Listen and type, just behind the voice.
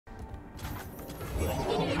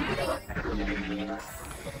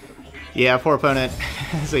Yeah, poor opponent.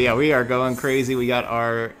 So yeah, we are going crazy. We got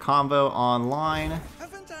our combo online.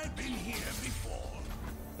 Haven't I been here before?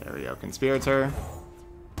 There we go, Conspirator.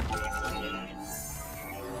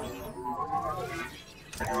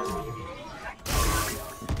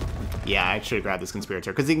 Yeah, I should have grabbed this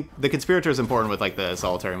Conspirator, because the Conspirator is important with like the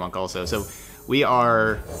Solitary Monk also. So we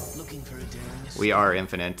are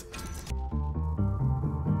infinite.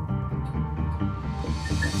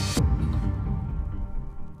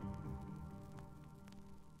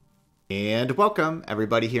 And welcome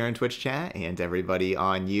everybody here in Twitch chat and everybody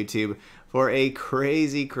on YouTube for a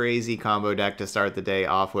crazy combo deck to start the day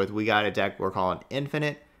off with. We got a deck we're calling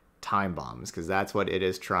Infinite Time Bombs, because that's what it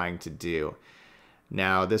is trying to do.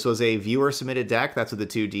 Now, this was a viewer-submitted deck. That's what the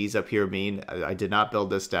two Ds up here mean. I did not build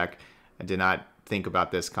this deck. I did not think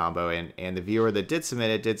about this combo. And the viewer that did submit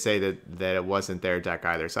it did say that it wasn't their deck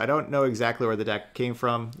either. So I don't know exactly where the deck came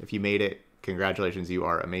from. If you made it, congratulations, you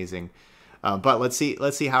are amazing. But let's see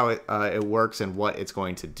how it works and what it's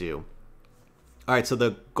going to do. All right, so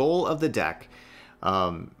the goal of the deck,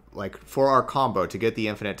 like for our combo to get the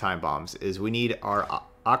Infinite Time Bombs, is we need our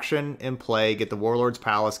Akshan in play, get the Warlord's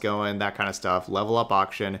Palace going, that kind of stuff, level up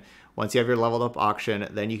Akshan. Once you have your leveled up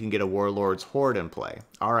Akshan, then you can get a Warlord's Horde in play.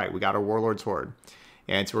 All right, we got our Warlord's Horde.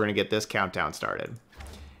 And so we're going to get this countdown started.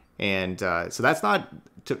 And so that's not,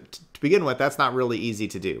 to begin with, that's not really easy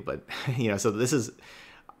to do. But, you know, so this is,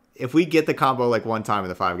 if we get the combo like one time in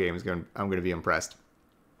the 5 games, I'm going to be impressed.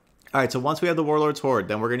 All right, so once we have the Warlord's Horde,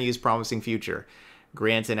 then we're going to use Promising Future.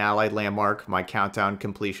 Grant an allied landmark, my countdown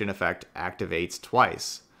completion effect activates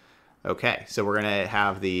twice. Okay, so we're going to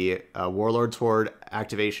have the Warlord's Horde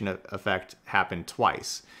activation effect happen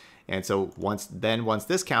twice. And so once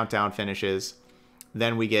this countdown finishes,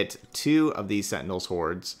 then we get 2 of these Sentinels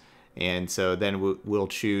Hordes. And so then we'll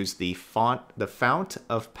choose the Fount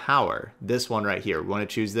of Power, this one right here. We want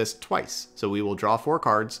to choose this twice. So we will draw 4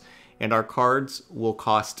 cards, and our cards will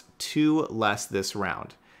cost 2 less this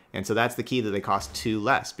round. And so that's the key, that they cost 2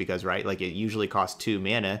 less, because, right, like it usually costs 2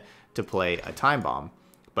 mana to play a Time Bomb.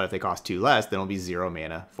 But if they cost 2 less, then it'll be 0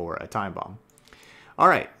 mana for a Time Bomb. All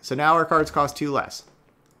right, so now our cards cost 2 less.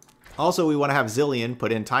 Also, we want to have Zilean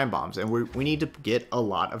put in Time Bombs, and we need to get a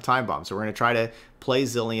lot of Time Bombs. So we're going to try to play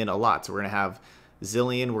Zilean a lot. So we're going to have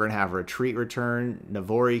Zilean, we're going to have Retreat Return,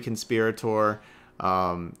 Navori Conspirator.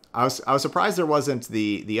 I was surprised there wasn't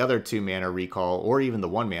the other 2 mana recall, or even the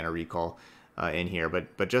 1 mana recall in here,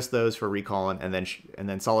 but just those for recall, and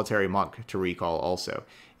then Solitary Monk to recall also.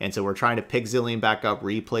 And so we're trying to pick Zilean back up,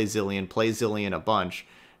 replay Zilean, play Zilean a bunch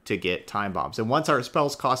to get Time Bombs. And once our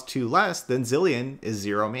spells cost 2 less, then Zilean is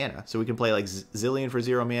 0 mana. So we can play like Zilean for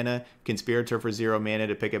 0 mana, Conspirator for 0 mana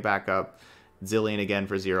to pick it back up, Zilean again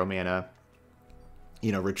for 0 mana,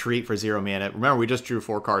 you know, Retreat for 0 mana. Remember, we just drew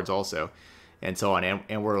 4 cards also, and so on.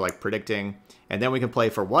 And we're like predicting, and then we can play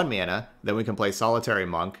for 1 mana, then we can play Solitary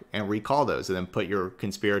Monk and recall those, and then put your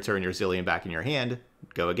Conspirator and your Zilean back in your hand,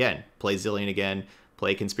 go again, play Zilean again,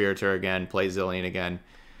 play Conspirator again, play Zilean again,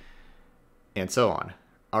 and so on.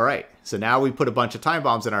 All right, so now we put a bunch of Time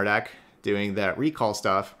Bombs in our deck, doing that recall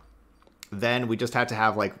stuff. Then we just had to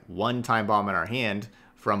have like 1 Time Bomb in our hand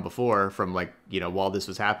from before, from like, you know, while this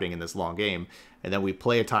was happening in this long game. And then we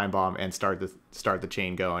play a Time Bomb and start the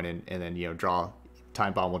chain going, and then, you know, draw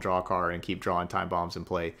Time Bomb will draw a card and keep drawing Time Bombs and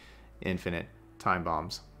play Infinite Time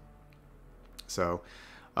Bombs. So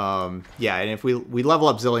yeah, and if we level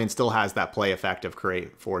up, Zilean still has that play effect of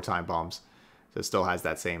create 4 Time Bombs. So it still has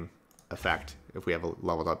that same effect if we have a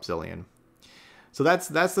leveled up Zilean. So that's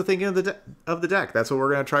the thinking of the deck. That's what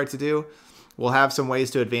we're going to try to do. We'll have some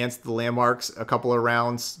ways to advance the landmarks a couple of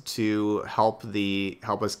rounds to help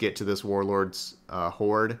us get to this Warlord's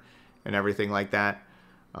Horde and everything like that.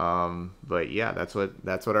 But yeah, that's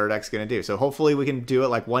what our deck's going to do. So hopefully we can do it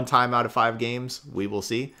like 1 time out of 5 games. We will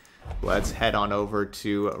see. Let's head on over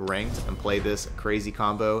to Ranked and play this crazy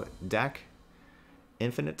combo deck,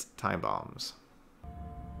 Infinite Time Bombs.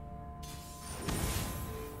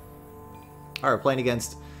 All right, playing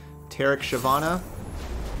against Taric Shyvana.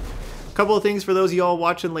 A couple of things for those of y'all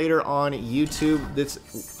watching later on YouTube.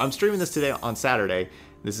 I'm streaming this today on Saturday.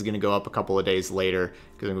 This is going to go up a couple of days later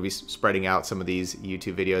because I'm going to be spreading out some of these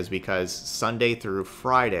YouTube videos, because Sunday through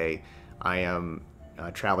Friday I am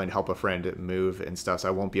traveling to help a friend move and stuff, so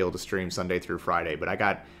I won't be able to stream Sunday through Friday. But I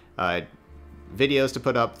got videos to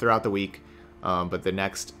put up throughout the week, but the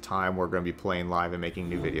next time we're going to be playing live and making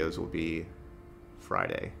new videos will be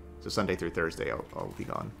Friday. So Sunday through Thursday I'll be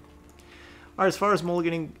gone. All right, as far as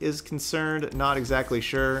mulliganing is concerned, not exactly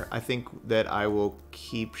sure. I think that I will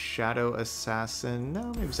keep Shadow Assassin.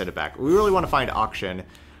 No, maybe send it back. We really want to find Akshan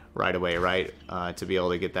right away, right? To be able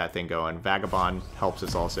to get that thing going. Vagabond helps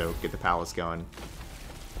us also get the palace going.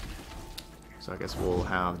 So I guess we'll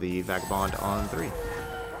have the Vagabond on 3.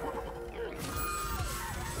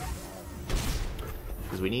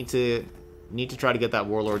 Because we need to try to get that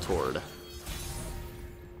Warlord's Horde.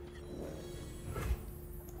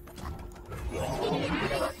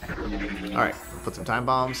 Alright, put some time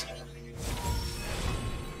bombs.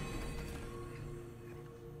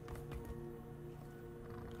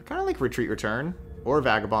 I kind of like Retreat Return or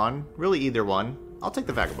Vagabond. Really either one. I'll take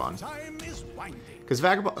the Vagabond. Because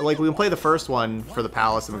Vagabond, like, we can play the first one for the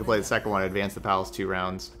Palace and we can play the second one and advance the Palace 2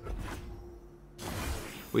 rounds.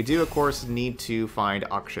 We do, of course, need to find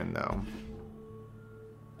Akshan, though.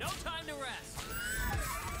 No time to rest.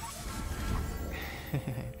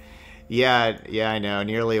 Yeah, I know.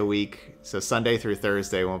 Nearly a week. So Sunday through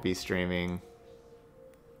Thursday won't be streaming.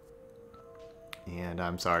 And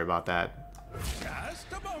I'm sorry about that.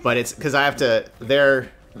 But it's because I have to... They're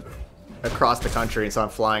across the country, and so I'm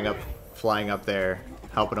flying up there,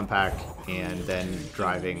 helping them pack, and then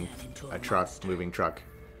driving a truck, moving truck,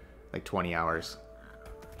 like 20 hours.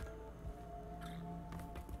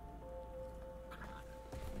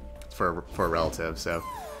 For a relative, so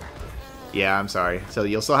yeah, I'm sorry. So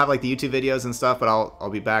you'll still have like the YouTube videos and stuff, but I'll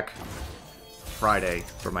be back Friday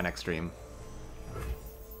for my next stream.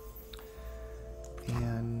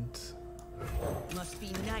 And must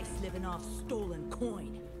be nice living off stolen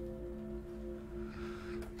coin.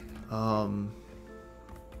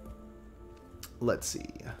 Let's see.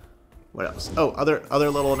 What else? Oh, other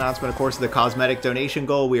little announcement, of course, the cosmetic donation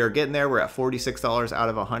goal. We are getting there. We're at $46 out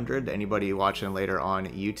of 100. Anybody watching later on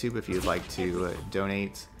YouTube, if you'd like to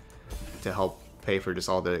donate to help pay for just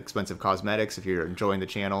all the expensive cosmetics, if you're enjoying the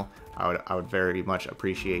channel, I would very much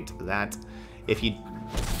appreciate that.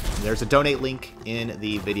 There's a donate link in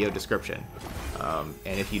the video description.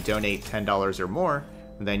 And if you donate $10 or more,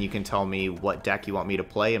 then you can tell me what deck you want me to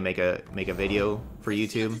play and make a video for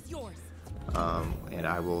YouTube. And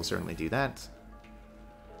I will certainly do that.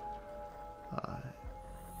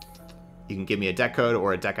 You can give me a deck code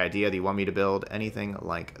or a deck idea that you want me to build, anything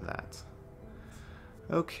like that.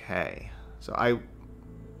 Okay, so I'm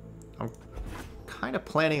kind of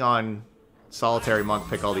planning on Solitary Monk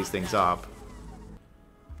pick all these things up.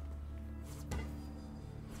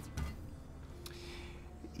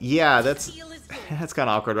 Yeah, that's kind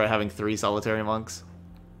of awkward, right? Having 3 Solitary Monks.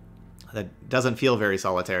 That doesn't feel very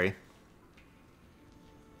solitary.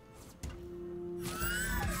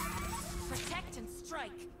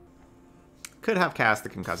 Could have cast the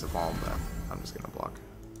Concussive Palm, but I'm just gonna block.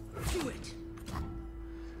 Do it.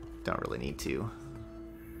 Don't really need to.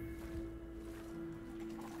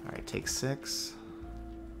 Alright, take 6.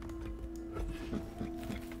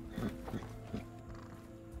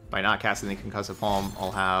 By not casting the Concussive Palm,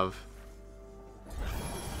 I'll have...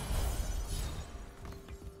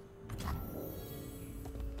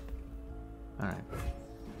 Alright.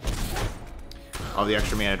 I'll have the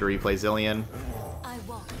extra mana to replay Zilean.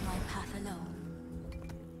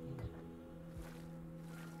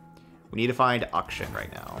 We need to find Akshan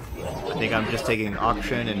right now. I think I'm just taking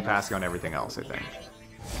Akshan and passing on everything else, I think.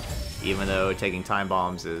 Even though taking time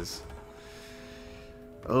bombs is...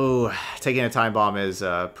 Oh, taking a time bomb is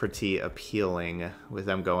pretty appealing with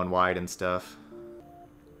them going wide and stuff.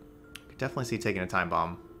 Could definitely see taking a time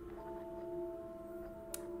bomb.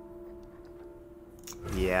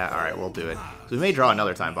 Yeah, alright, we'll do it. So we may draw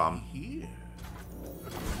another time bomb.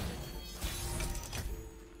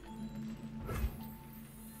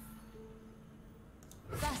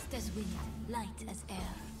 Fast as wind, light as air.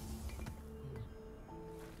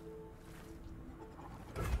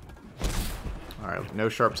 Alright, no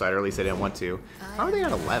sharp side, or at least I didn't want to. How are they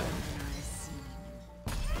at 11?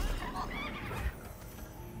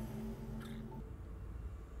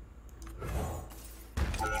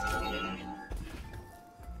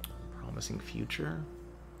 Promising Future?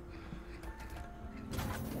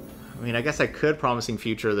 I mean, I guess I could Promising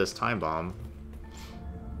Future this time bomb.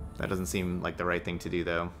 That doesn't seem like the right thing to do,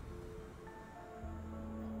 though.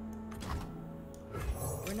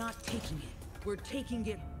 We're not taking it. We're taking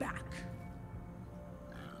it back.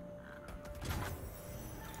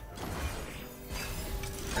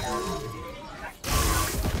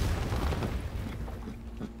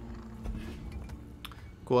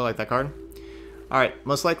 Cool, I like that card. Alright,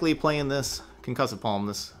 most likely playing this Concussive Palm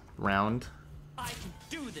this round. I can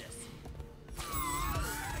do this.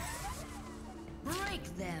 Break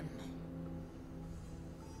them.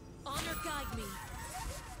 Honor guide me.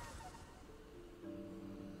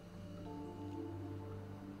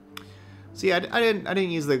 See, I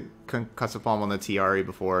didn't use the Concussive Palm on the TRE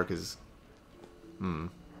before, because...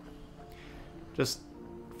 Just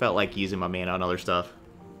felt like using my mana on other stuff.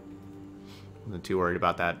 Wasn't too worried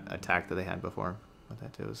about that attack that they had before. But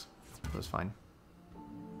that too was fine.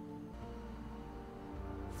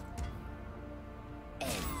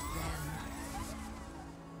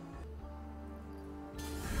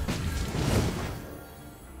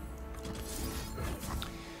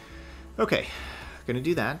 Okay, gonna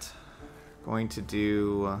do that. Going to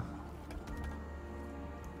do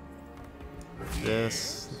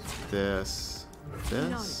this. I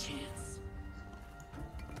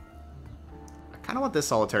kind of want this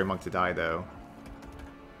solitary monk to die, though.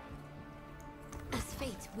 As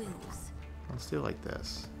fate wills. Let's do it like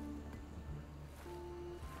this.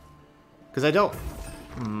 Because I don't...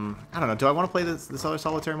 I don't know. Do I want to play this other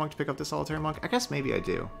solitary monk to pick up this solitary monk? I guess maybe I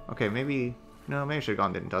do. Okay, maybe... No, maybe I should have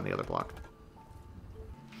gone and done the other block.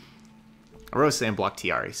 I wrote saying block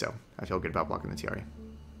Tiari, so I feel good about blocking the Tiari.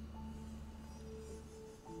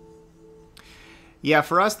 Yeah,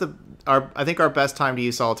 for us, I think our best time to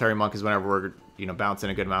use solitary monk is whenever we're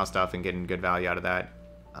bouncing a good amount of stuff and getting good value out of that.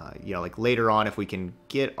 Like later on, if we can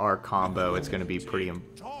get our combo, it's going to be it's going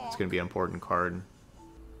to be an important card.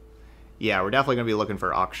 Yeah, we're definitely going to be looking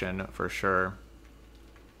for Akshan for sure.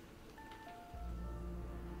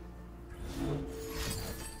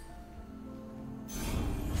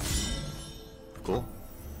 Cool.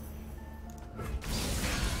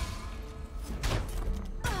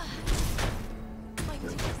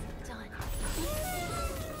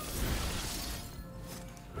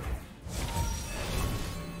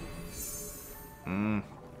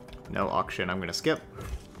 No Akshan, I'm gonna skip.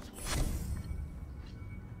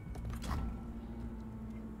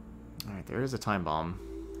 Alright, there is a time bomb.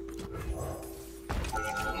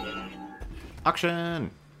 Akshan!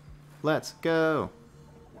 Let's go!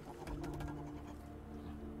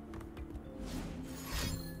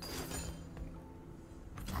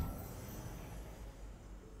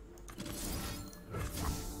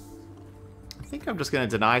 I think I'm just gonna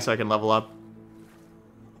deny so I can level up.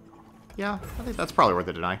 Yeah, I think that's probably worth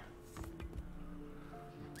a deny.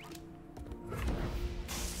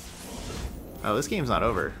 Oh, this game's not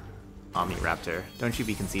over. Omni-Raptor. Don't you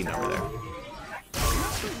be conceding over there.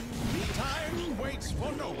 Time waits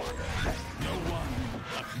for no one. No one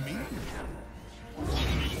but me.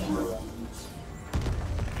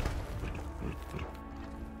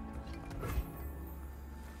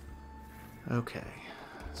 Okay.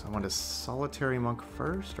 So I want a solitary monk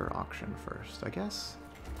first or Akshan first, I guess?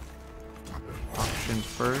 Akshan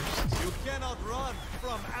first. You cannot run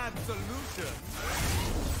from absolution.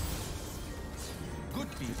 Good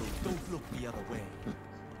people don't look the other way.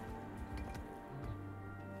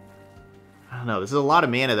 I don't know. This is a lot of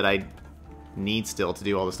mana that I need still to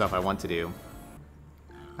do all the stuff I want to do.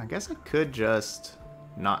 I guess I could just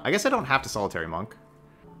not... I guess I don't have to solitary monk.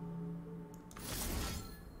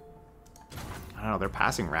 I don't know. They're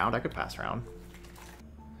passing round. I could pass round.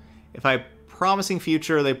 If I promising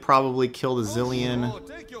future, they probably kill the Zilean. Oh,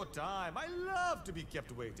 take your time. I love to be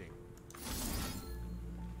kept waiting.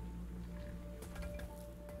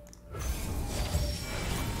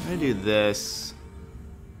 I'm gonna do this.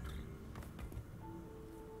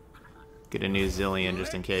 Get a new Zilean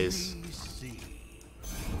just in case.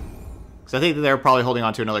 Because I think that they're probably holding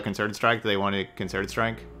on to another concerted strike. Do they want a concerted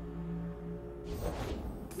strike?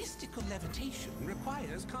 Mystical levitation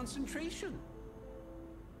requires concentration.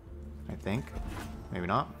 I think. Maybe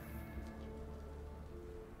not.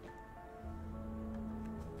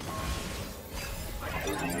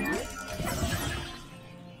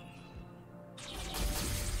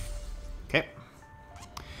 Okay.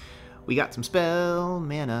 We got some spell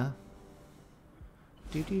mana.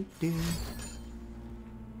 Do do do.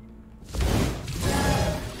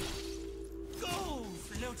 Go,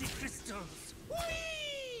 floaty crystals.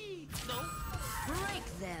 Whee! No.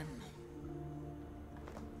 Break them.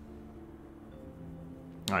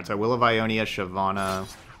 Alright, so Will of Ionia, Shyvana.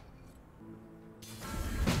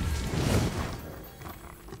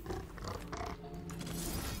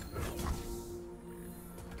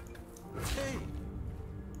 Hey.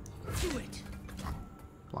 Do it.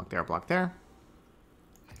 Block there, block there.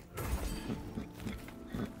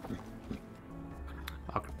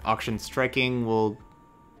 Akshan striking will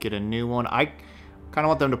get a new one. I kind of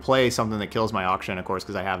want them to play something that kills my Akshan, of course,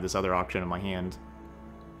 because I have this other Akshan in my hand.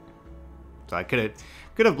 So I could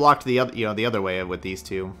have blocked the other, the other way with these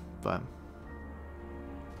two, but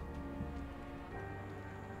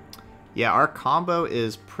yeah, our combo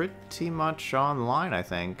is pretty much online, I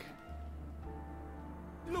think.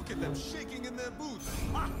 Look at them shaking in their boots.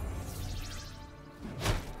 Ah!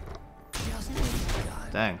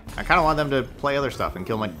 Dang, I kind of want them to play other stuff and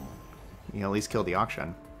kill my, at least kill the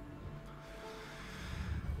Akshan.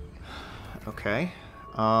 Okay.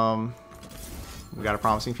 We got a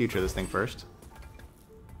promising future this thing first.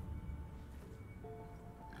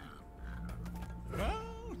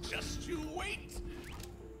 Oh, just you wait.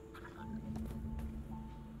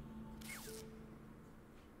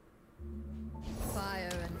 Fire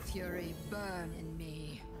and fury burn in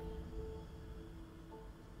me.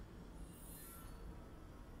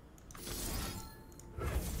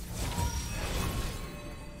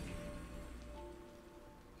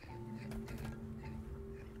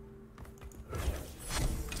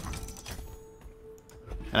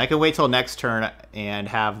 And I can wait till next turn and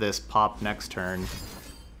have this pop next turn.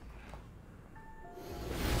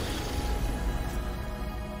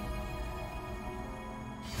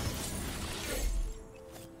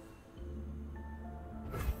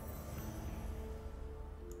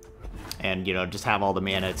 And, you know, just have all the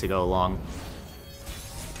mana to go along.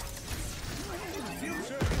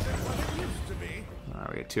 Alright,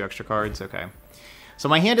 we get 2 extra cards. Okay. So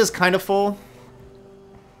my hand is kind of full,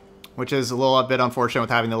 which is a little bit unfortunate with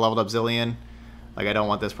having the leveled up Zilean. Like, I don't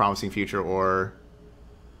want this promising future or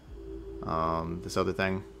this other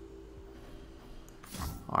thing.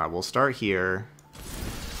 Alright, we'll start here.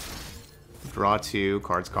 Draw 2.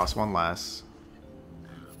 Cards cost 1 less.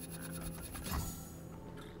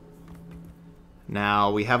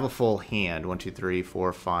 Now, we have a full hand. 1, 2, 3,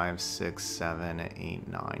 4, 5, 6, 7, 8,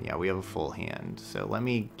 9. Yeah, we have a full hand. So let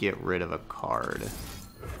me get rid of a card.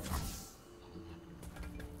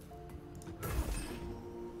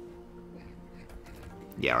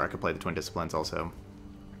 Yeah, or I could play the Twin Disciplines also.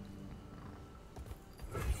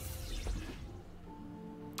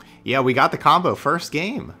 Yeah, we got the combo first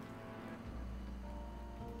game.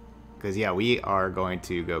 Because, yeah, we are going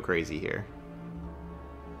to go crazy here.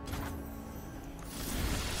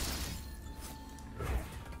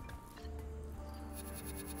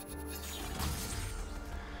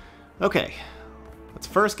 Okay, let's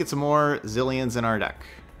first get some more Zileans in our deck.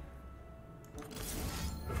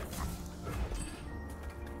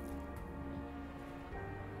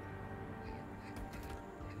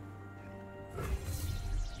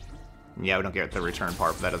 Yeah, we don't get the return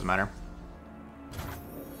part, but that doesn't matter.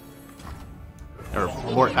 Or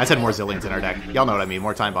more, I said more Zileans in our deck. Y'all know what I mean,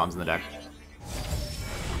 more time bombs in the deck.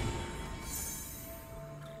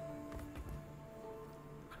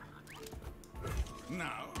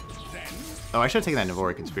 Now, then. Oh, I should have taken that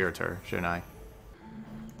Navori Conspirator, shouldn't I?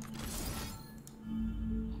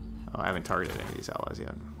 Oh, I haven't targeted any of these allies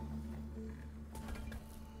yet.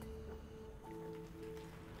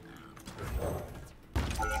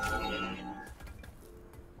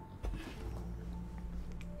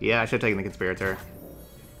 Yeah, I should have taken the Conspirator.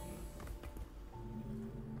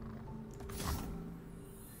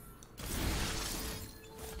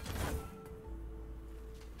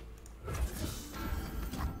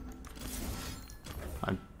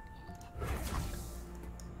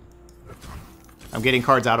 I'm getting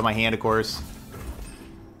cards out of my hand, of course,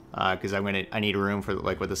 because I need room for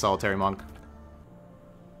like with the Solitary Monk.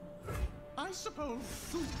 I suppose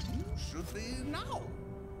soon should be now.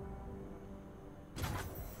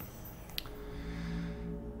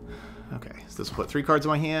 Okay, so this will put 3 cards in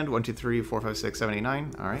my hand. 1, 2, 3, 4, 5, 6, 7, 8,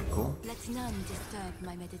 9. All right, cool. Let none disturb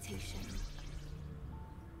my meditation.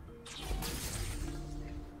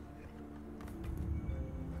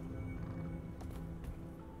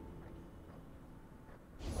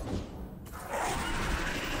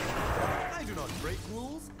 I do not break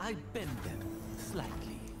rules, I bend them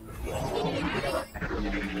slightly.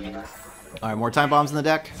 All right, more time bombs in the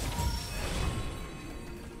deck.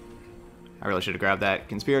 I really should have grabbed that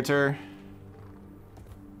Conspirator.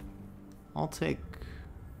 I'll take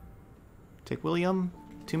William.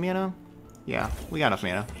 2 mana? Yeah, we got enough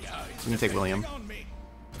mana. I'm gonna take William. On me.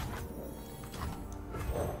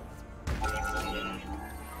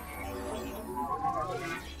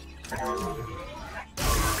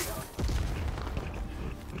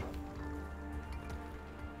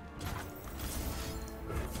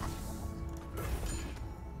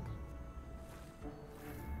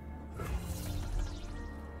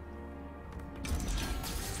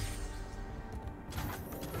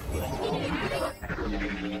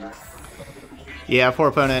 Yeah, poor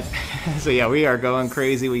opponent. So yeah, we are going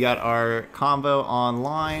crazy. We got our combo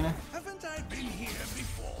online. Haven't I been here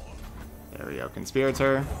before? There we go,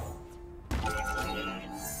 Conspirator.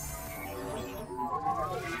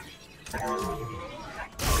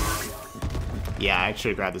 Yeah, I should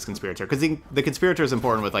have grabbed this Conspirator, because the Conspirator is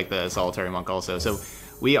important with like the Solitary Monk also. So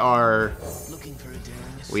we are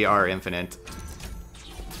infinite.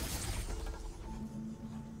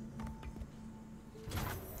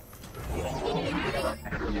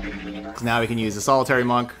 So now we can use the Solitary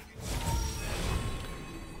Monk.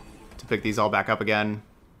 pick these all back up again.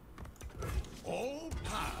 All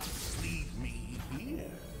paths lead me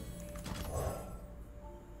here.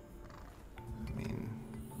 I mean,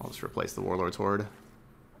 I'll just replace the Warlord's Horde.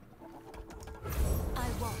 I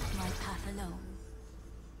walk my path alone.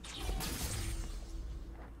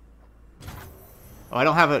 Oh, I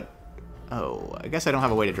don't have a... Oh, I guess I don't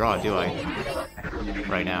have a way to draw it, do I?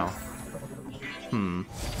 Right now. Hmm.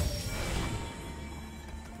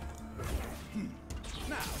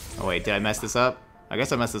 Oh wait, did I mess this up? I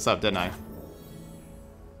guess I messed this up, didn't I?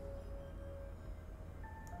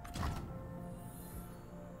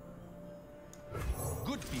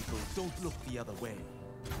 Good people don't look the other way.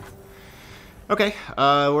 Okay,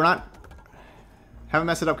 haven't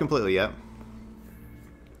messed it up completely yet.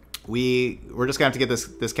 We're just gonna have to get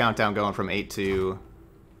this countdown going from 8 to,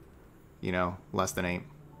 you know, less than 8.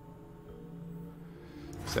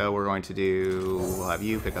 So we're going to do, we'll have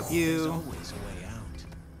you pick up you. There's always a way out.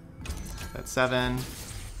 That's 7.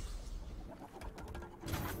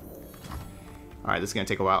 Alright, this is gonna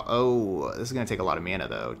take a while. Oh, this is gonna take a lot of mana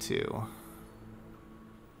though, too.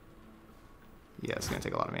 Yeah, it's gonna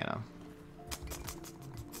take a lot of mana.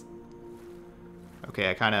 Okay,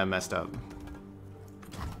 I kinda messed up.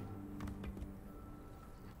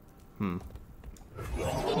 Hmm.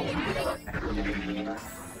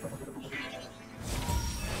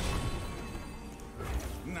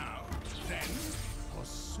 Now, then, or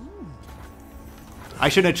soon. I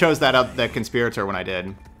shouldn't have chose that conspirator when I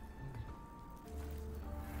did.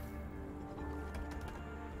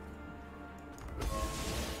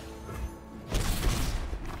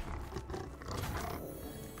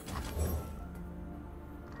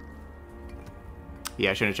 Yeah,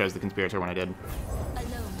 I shouldn't have chose the conspirator when I did.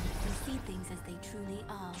 Alone, we see things as they truly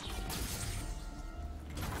are.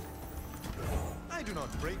 I do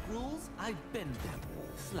not break rules, I bend them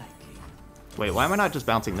slightly. Wait, why am I not just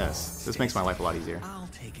bouncing this? This makes my life a lot easier. I'll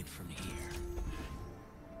take it from here.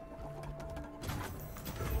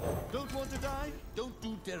 Don't want to die? Don't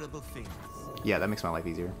do terrible things. Yeah, that makes my life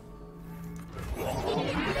easier.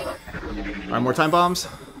 Alright, more time bombs.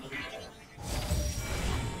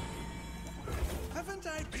 Haven't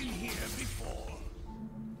I been here before?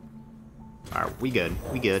 Alright, we good.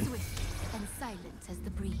 We good. Swift and silent as the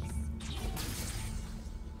breeze.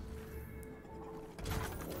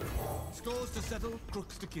 Scores to settle,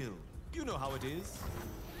 crooks to kill. You know how it is.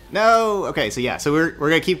 No. Okay, so yeah, so we're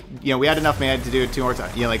gonna keep. You know, we had enough mana to do it 2 more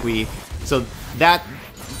times. You know, like so that.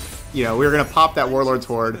 You know, we were gonna pop that Warlord's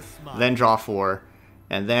Horde, then draw 4,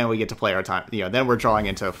 and then we get to play our time. You know, then we're drawing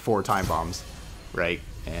into 4 time bombs, right?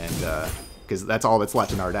 And because that's all that's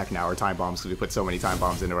left in our deck now, are time bombs. Because we put so many time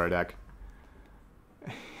bombs into our deck.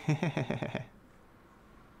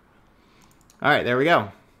 All right, there we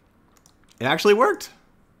go. It actually worked.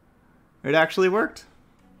 It actually worked.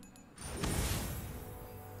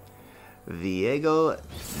 Viego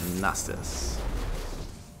Nasus.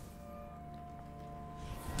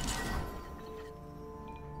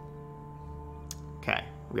 Okay,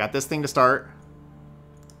 we got this thing to start.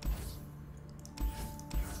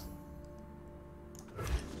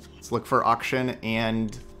 Let's look for Akshan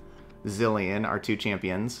and Zilean, our 2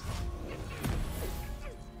 champions.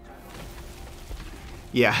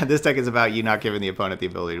 Yeah, this deck is about you not giving the opponent the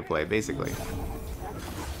ability to play, basically.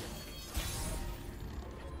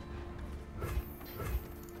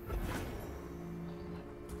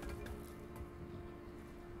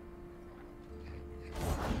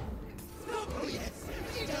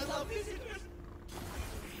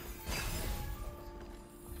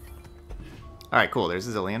 Alright, cool. There's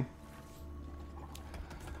Zilean.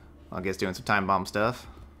 I guess doing some time bomb stuff.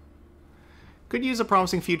 Could use a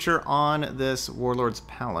promising future on this Warlord's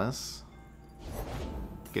Palace.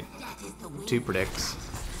 Get 2 predicts.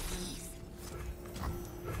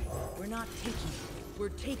 We're not taking it. We're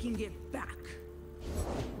taking it back.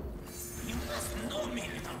 You must know me,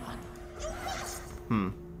 little one. You must.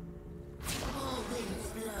 All winds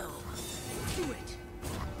blow. Do it.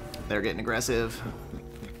 They're getting aggressive.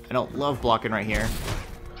 I don't love blocking right here.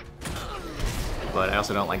 But I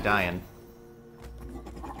also don't like dying.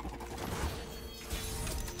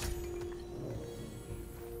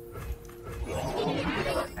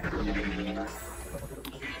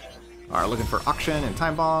 Alright, looking for Akshan and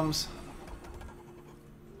time bombs.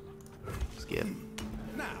 Skip.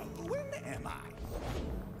 Now, when am I?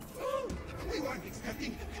 Oh, we weren't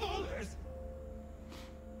expecting callers.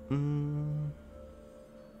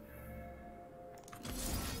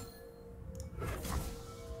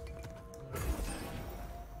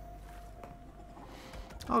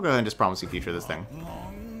 I'll go ahead and just promise you future this thing.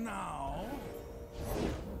 Long now.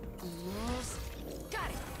 Got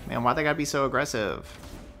it. Man, why they gotta be so aggressive?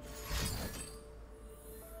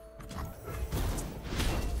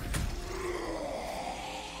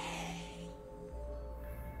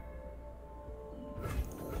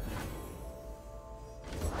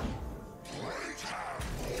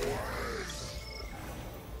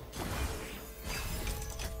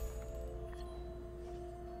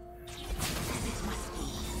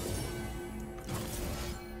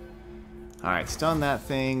 Alright, stun that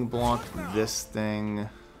thing, block this thing.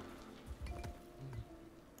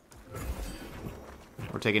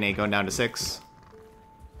 We're taking 8, going down to 6.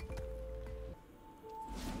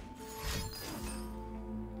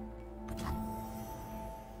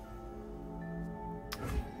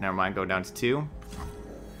 Never mind, go down to 2.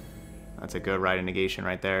 That's a good Rite Negation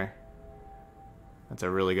right there. That's a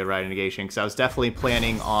really good Rite Negation, because I was definitely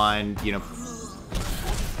planning on, you know,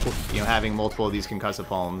 having multiple of these concussive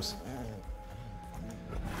poems.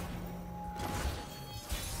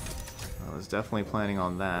 I was definitely planning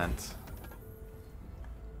on that.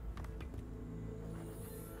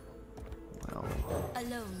 Well,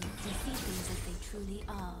 Alone, they see things as they truly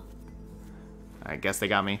are. I guess they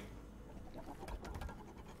got me.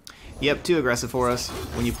 Yep, too aggressive for us.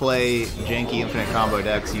 When you play janky infinite combo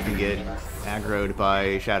decks, you can get aggroed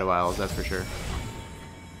by Shadow Isles, that's for sure.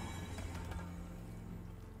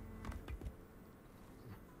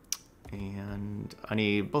 And I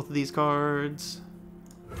need both of these cards.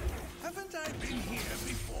 Haven't I been here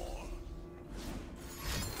before?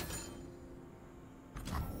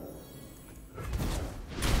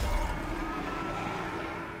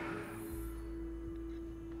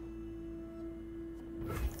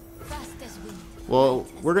 Fast as wind. Well,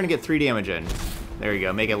 we're gonna get 3 damage in. There you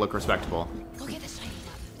go, make it look respectable. Go get the shiny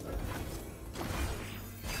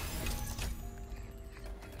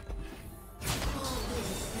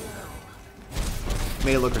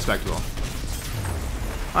Made it look respectable.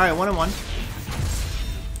 Alright, 1 and 1.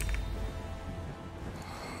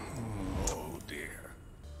 Oh dear.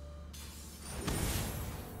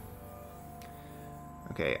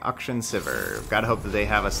 Okay, Akshan, Sivir. Gotta hope that they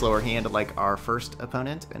have a slower hand like our first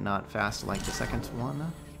opponent and not fast like the second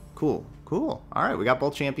one. Cool, cool. Alright, we got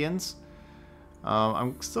both champions.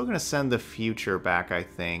 I'm still gonna send the future back, I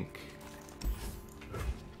think.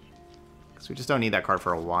 Because we just don't need that card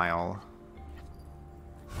for a while.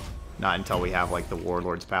 Not until we have, like, the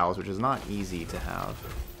Warlord's Palace, which is not easy to have.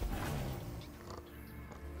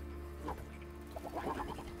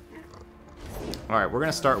 Alright, we're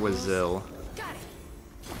gonna start with Zil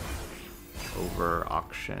over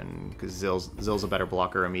Akshan, because Zil's a better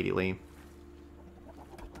blocker immediately.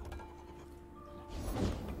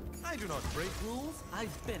 I do not break rules, I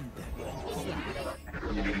bend them.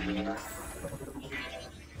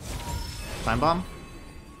 Time Bomb?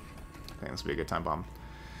 I think this would be a good Time Bomb.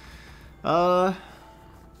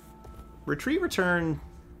 Retreat Return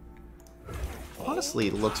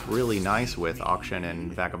honestly looks really nice with Akshan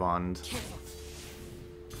and Vagabond.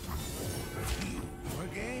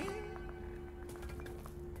 Again?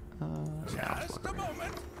 Yeah, Just a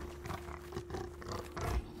moment.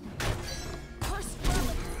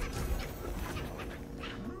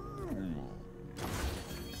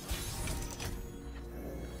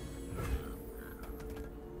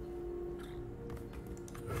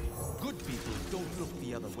 Good people don't look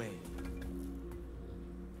the other way.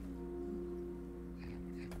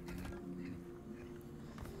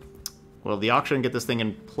 well, the Akshan get this thing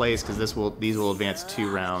in place because these will advance 2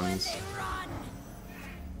 rounds.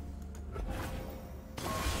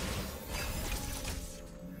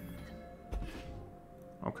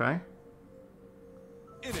 Okay.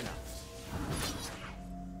 In and out.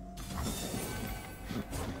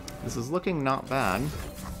 This is looking not bad.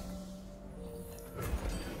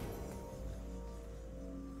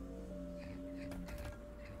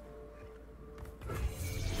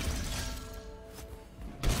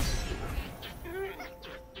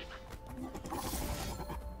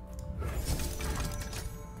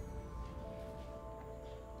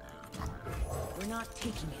 We're not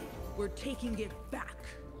taking it. We're taking it back.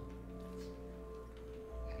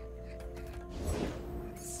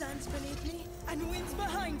 Sun's beneath me and wind's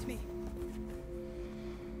behind me.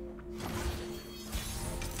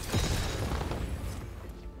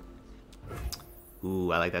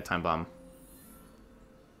 Ooh, I like that Time Bomb.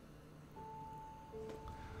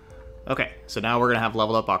 Okay, so now we're gonna have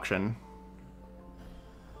leveled up Akshan.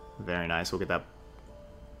 Very nice. We'll get that.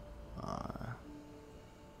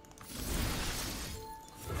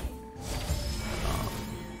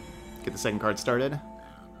 Get the second card started.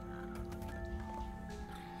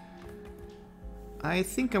 I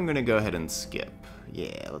think I'm gonna go ahead and skip.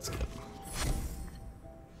 Yeah, let's skip.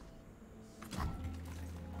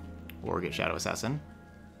 Or get Shadow Assassin.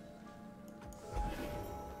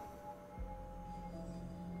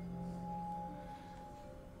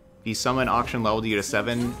 If you summon Akshan leveled you to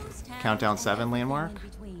 7, countdown 7 landmark.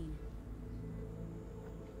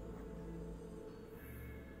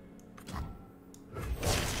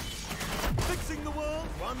 Fixing the world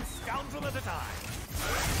one scoundrel at a time.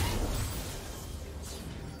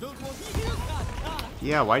 Don't want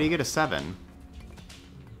Yeah, why do you get a 7?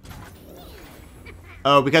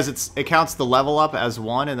 Oh, because it counts the level up as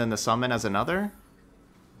one and then the summon as another?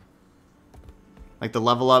 Like the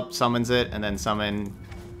level up summons it and then summon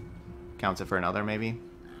counts it for another, maybe?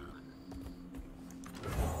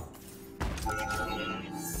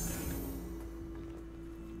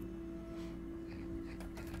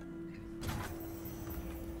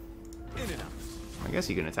 In and out. I guess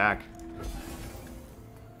you can attack.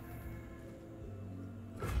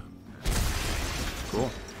 Cool.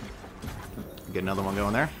 Get another one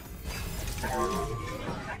going there.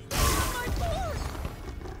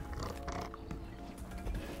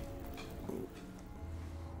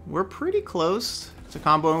 We're pretty close to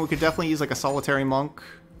comboing. We could definitely use like a solitary monk.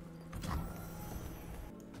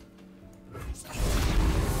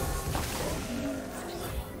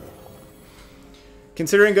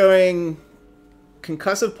 Considering going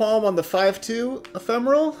Concussive Palm on the 5/2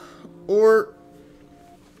 Ephemeral, or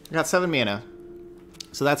I got 7 mana.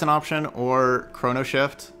 So that's an option, or Chrono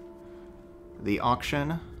Shift, the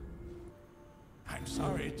auction. I'm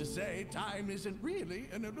sorry to say, time isn't really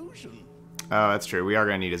an illusion. Oh, that's true. We are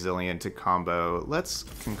going to need a Zilean to combo. Let's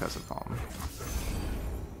Concussive Palm.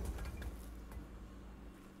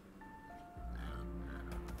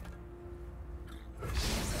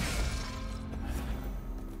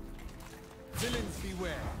 Villains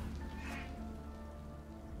beware.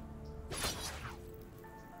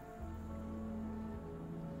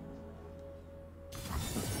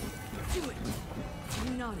 Do it.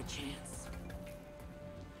 Not a chance.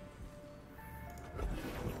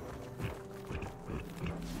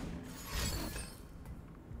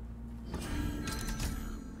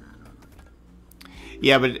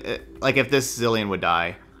 Yeah, but like if this Zilean would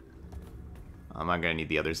die, I'm going to need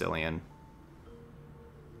the other Zilean.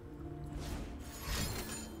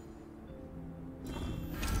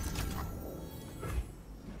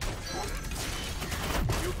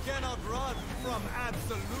 You cannot run from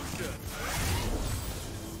absolution.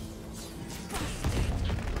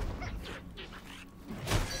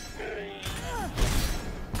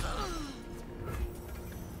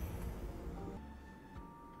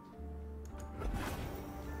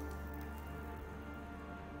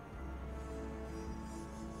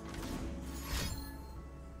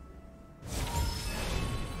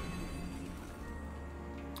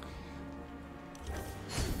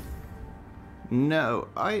 No,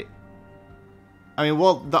 I mean,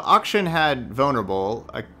 well, the auction had vulnerable.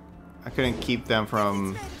 I couldn't keep them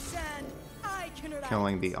from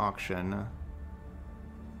killing the auction.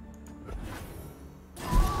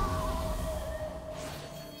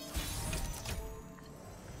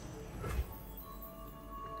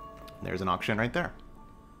 There's an auction right there.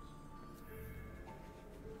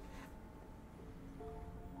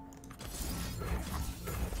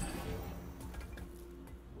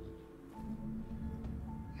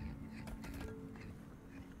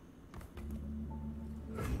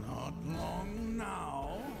 Not long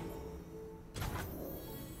now.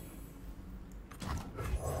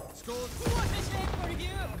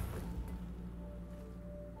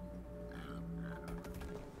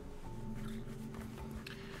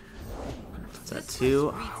 Is that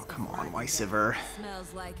 2? Oh, come on, why Sivir?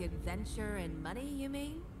 Smells like adventure and money, you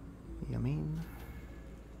mean? You mean?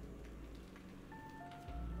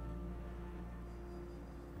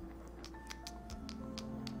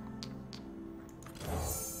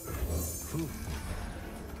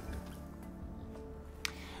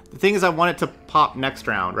 The thing is, I want it to pop next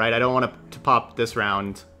round, right? I don't want it to pop this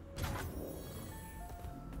round.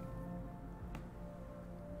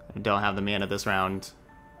 I don't have the mana this round.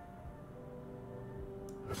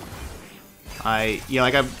 I'm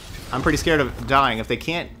pretty scared of dying. If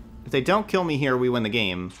they don't kill me here, we win the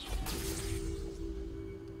game.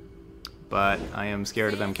 But I am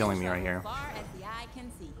scared of them killing me right here.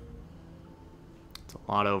 It's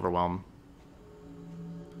a lot of overwhelm.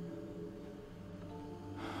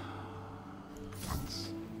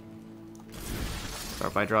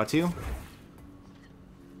 Start by draw 2.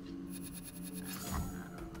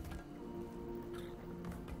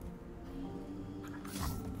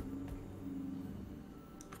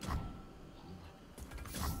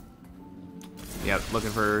 Yep, looking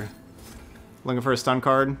for a stun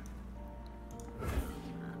card.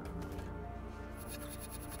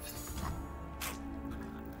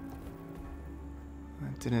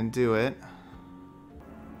 That didn't do it.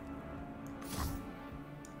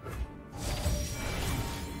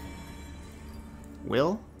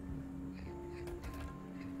 Will?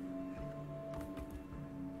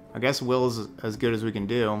 I guess Will's as good as we can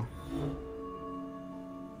do.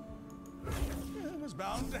 It was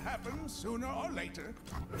bound to happen. happen sooner or later.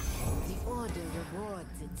 The order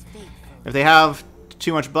rewards its faithful. If they have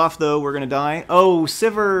too much buff, though, we're gonna die. Oh,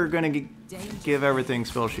 Sivir gonna give everything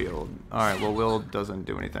spell shield. Alright, well, Will doesn't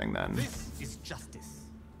do anything then. This is justice.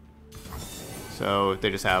 So if they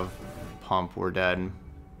just have pump, we're dead.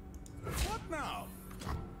 What now?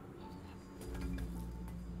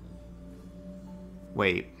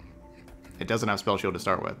 Wait. It doesn't have spell shield to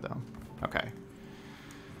start with, though. Okay.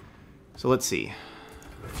 So let's see.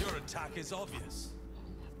 Your attack is obvious.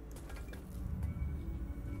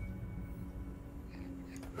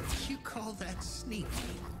 You call that sneaky?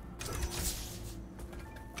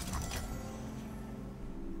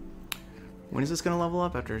 When is this gonna level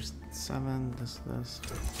up? After 7, this.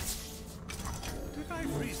 Did I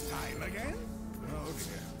freeze time again? Oh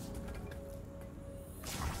dear.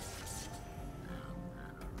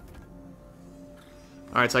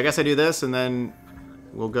 Alright, so I guess I do this, and then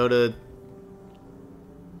we'll go to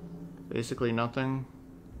basically nothing.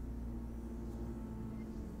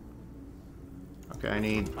 Okay, I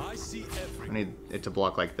need it to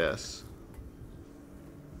block like this.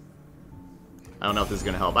 I don't know if this is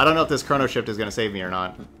gonna help. I don't know if this chrono shift is gonna save me or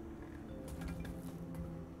not.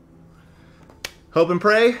 Hope and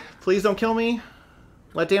pray. Please don't kill me.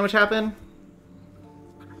 Let damage happen.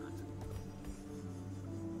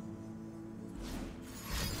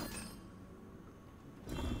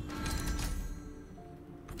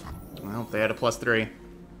 Well, they had a +3.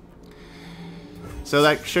 So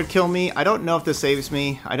that should kill me. I don't know if this saves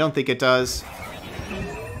me. I don't think it does.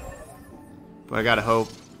 But I gotta hope.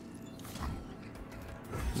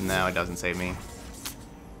 No, it doesn't save me.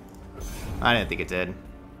 I didn't think it did.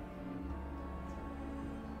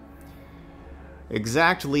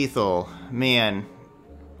 Exact lethal. Man,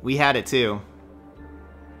 we had it too.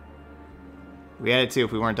 We had it too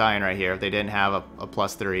if we weren't dying right here. If they didn't have a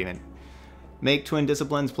 +3. And make twin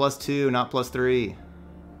disciplines +2, not +3.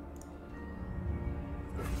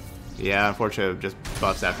 Yeah, unfortunately, just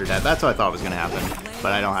buffs after death. That's what I thought was going to happen.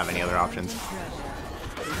 But I don't have any other options.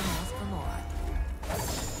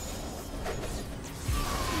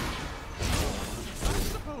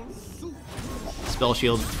 Spell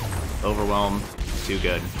shield, overwhelm, too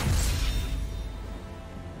good.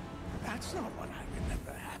 That's not what I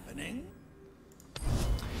remember happening.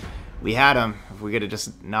 We had him. If we could have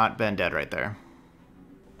just not been dead right there.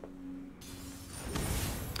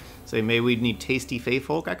 So maybe we'd need Tasty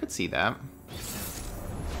Faefolk. I could see that.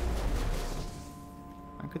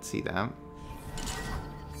 I could see that.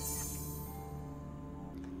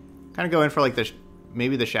 Kind of go in for like the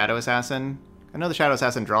maybe the Shadow Assassin. I know the Shadow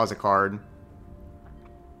Assassin draws a card.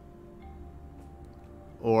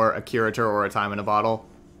 Or a Curator or a Time in a Bottle.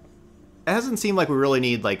 It doesn't seem like we really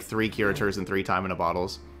need like 3 Curators and 3 Time in a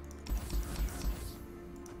Bottles.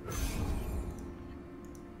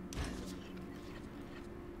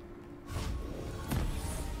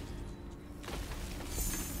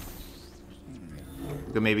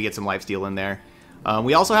 We could maybe get some lifesteal in there.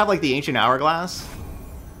 We also have like the Ancient Hourglass.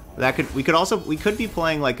 That we could be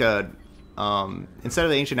playing like a instead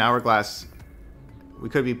of the Ancient Hourglass, we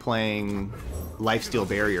could be playing Lifesteal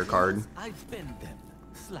Barrier card. I bend them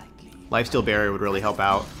slightly. Lifesteal Barrier would really help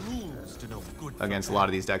out Rules to know good against a lot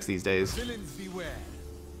of these decks these days. villains beware.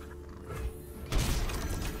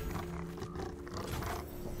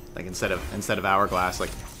 Like instead of Hourglass, like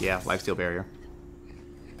yeah, Lifesteal Barrier.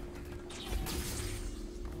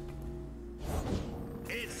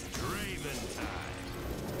 It's Draven time.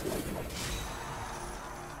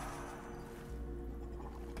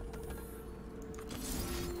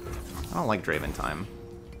 I don't like Draven time.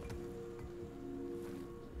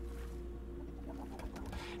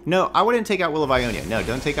 No, I wouldn't take out Will of Ionia. No,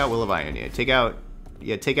 don't take out Will of Ionia. Take out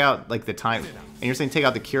like the time. And you're saying take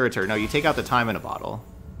out the Curator. No, you take out the Time in a Bottle.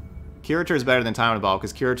 Curator is better than Time in a Bottle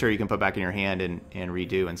because Curator you can put back in your hand and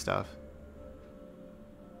redo and stuff.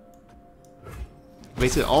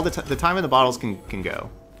 Basically, all the Time in the Bottles can go.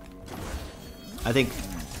 I'd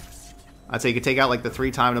say you could take out like the 3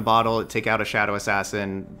 Time in a Bottle, take out a Shadow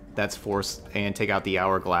Assassin, that's force, and take out the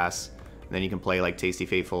Hourglass. And then you can play like Tasty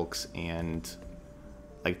Faefolks and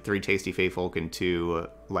like 3 Tasty Faefolk and 2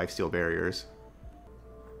 Lifesteal Barriers.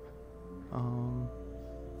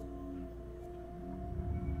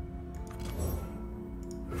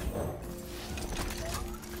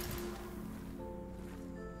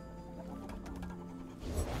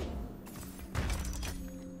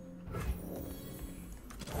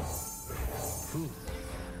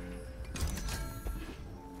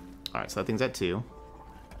 Alright, so that thing's at 2.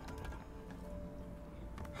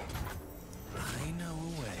 I know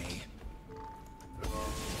a way.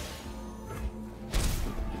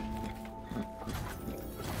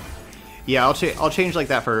 Yeah, I'll change like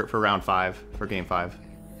that for round 5, for game 5,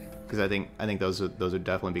 because I think those would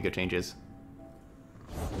definitely be good changes.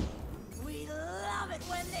 We love it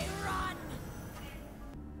when they run.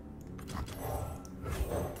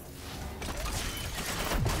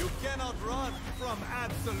 You cannot run from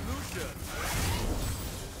absolution.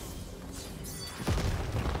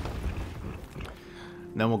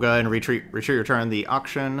 Then we'll go ahead and retreat return the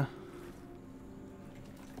Akshan.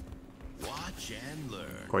 Watch and learn.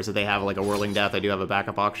 Of course, if they have like a Whirling Death, I do have a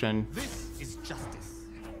backup Akshan, This is justice.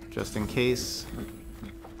 just in case.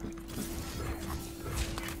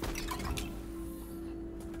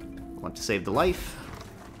 Want to save the life.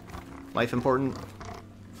 Life important.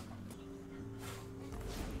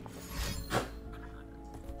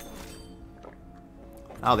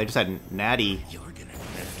 Oh, they just had natty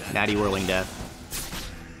Whirling Death.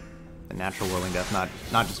 The natural Whirling Death,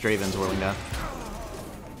 not just Draven's Whirling Death.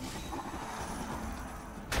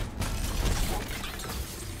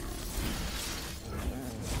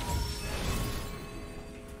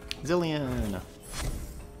 Zilean.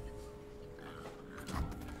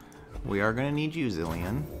 We are gonna need you,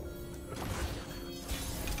 Zilean.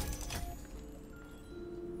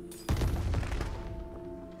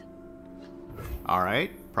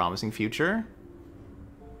 Alright, promising future.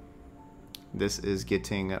 This is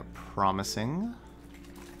getting promising.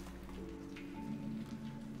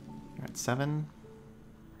 We're at 7.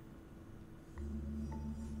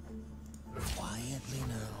 Quietly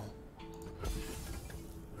now.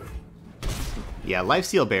 Yeah,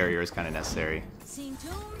 Lifesteal Barrier is kind of necessary Seen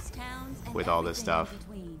tombs, towns, and with all this everything in stuff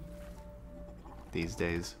between. these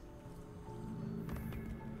days.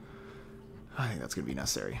 I think that's going to be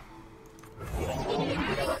necessary.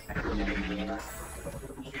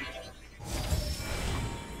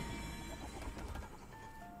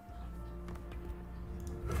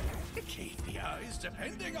 KPI is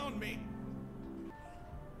depending on me.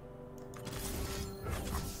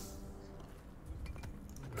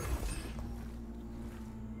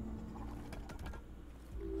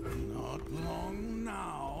 Not long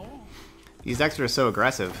now. These decks are so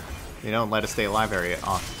aggressive. They don't let us stay alive very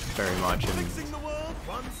much, and Fixing the world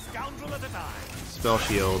one scoundrel at a time. Spell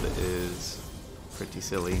Shield is pretty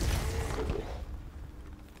silly.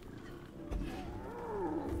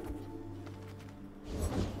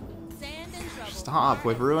 Sand and trouble. Stop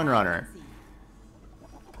with Ruin Runner.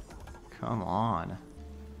 Come on.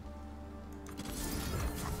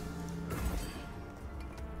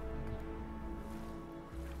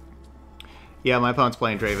 Yeah, my opponent's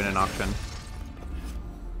playing Draven and Akshan.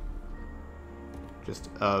 Just,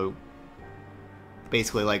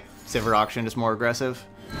 basically like Sivir Akshan, just more aggressive.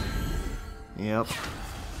 Yep.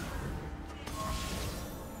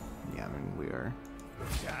 Yeah, I mean, we are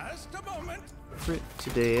Just a moment. pretty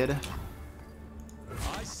dead.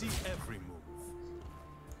 I see every move.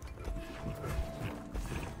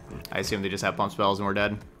 I assume they just have pump spells and we're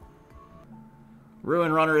dead.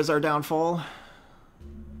 Ruin Runner is our downfall.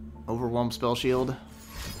 Overwhelm Spell Shield.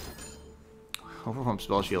 Overwhelm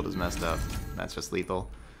Spell Shield is messed up. That's just lethal.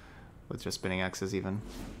 With just spinning X's even.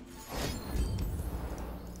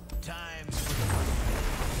 Time.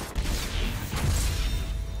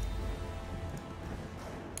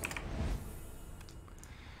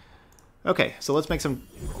 Okay, so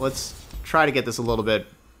let's try to get this a little bit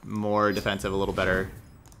more defensive, a little better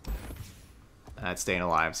at staying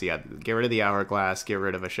alive. So yeah, get rid of the Hourglass, get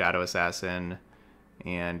rid of a Shadow Assassin,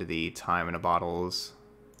 and the Time in the Bottles.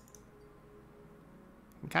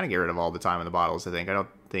 Kind of get rid of all the Time in the Bottles, I think. I don't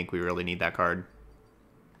think we really need that card.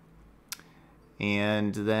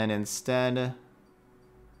 And then instead,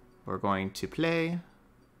 we're going to play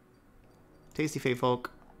Tasty Fatefolk,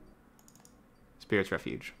 Spirit's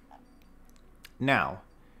Refuge. Now,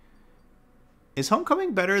 is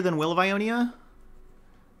Homecoming better than Will of Ionia?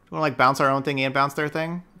 Do we want to like bounce our own thing and bounce their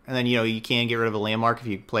thing? And then, you know, you can get rid of a landmark if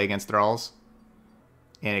you play against Thralls.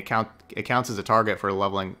 And it counts as a target for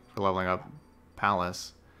leveling up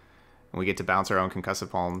Palace. And we get to bounce our own Concussive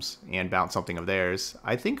Palms and bounce something of theirs.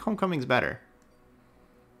 I think Homecoming's better.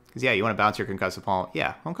 Because, yeah, you want to bounce your Concussive Palm.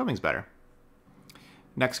 Yeah, Homecoming's better.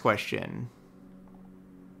 Next question.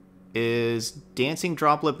 Is Dancing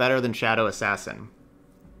Droplet better than Shadow Assassin?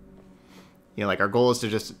 You know, like, our goal is to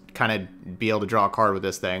just kind of be able to draw a card with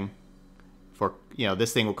this thing. For, you know,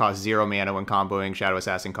 this thing will cost 0 mana when comboing. Shadow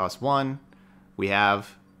Assassin costs 1. We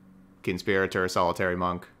have Conspirator, Solitary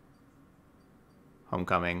Monk,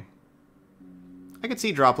 Homecoming. I could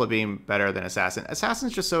see Droplet being better than Assassin.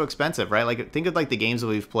 Assassin's just so expensive, right? Like, think of, like, the games that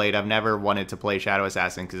we've played. I've never wanted to play Shadow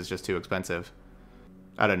Assassin because it's just too expensive.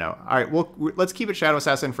 I don't know. All right, let's keep it Shadow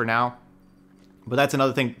Assassin for now. But that's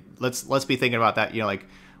another thing. Let's be thinking about that. You know, like,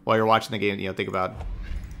 while you're watching the game, you know, think about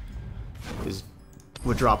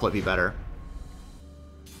would droplet be better?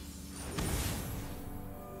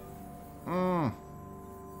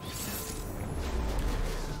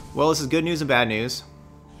 Well, this is good news and bad news.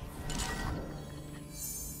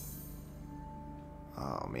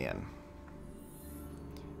 Oh, man.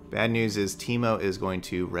 Bad news is Teemo is going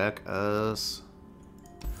to wreck us.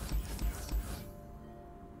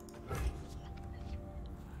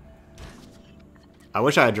 I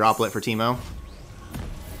wish I had droplet for Teemo.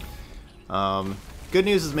 Good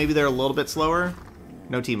news is maybe they're a little bit slower.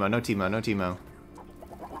 No Teemo, no Teemo, no Teemo.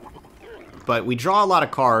 But we draw a lot of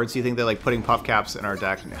cards. You think that like putting puff caps in our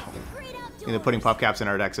deck? No. You think putting puff caps in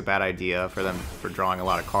our deck's a bad idea for them for drawing a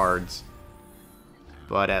lot of cards.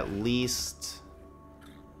 But at least,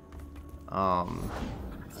 Flesh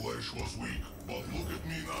was weak, but look at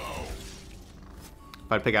me now.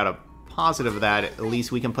 if I pick out a positive of that, at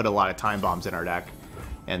least we can put a lot of time bombs in our deck.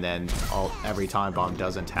 And then every time bomb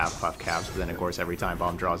doesn't have puff caps, but then of course every time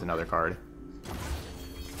bomb draws another card.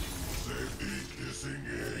 Safety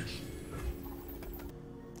disengaged.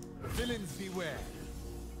 Villains beware.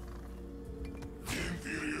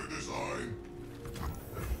 Inferior design.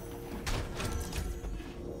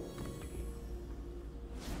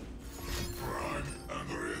 Prime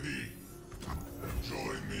and ready.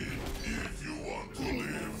 Join me if you want to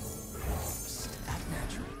live. Act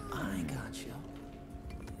natural. I got you.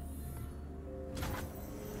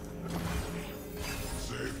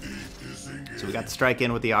 Safety disengaged. So we got the strike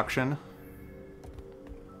in with the Akshan.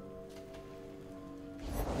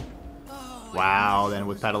 Wow, then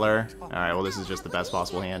with Peddler. Alright, well this is just the best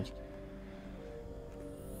possible hand.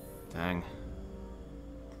 Dang.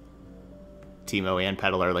 Teemo and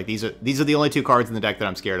Peddler. Like these are the only two cards in the deck that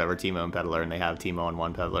I'm scared of are Teemo and Peddler, and they have Teemo on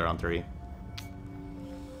 1, Peddler on 3.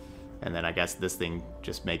 And then I guess this thing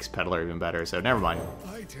just makes Peddler even better, so never mind.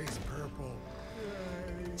 I taste purple.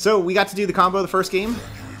 So we got to do the combo the first game,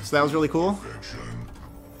 so that was really cool.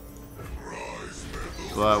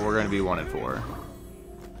 But we're gonna be 1 and 4.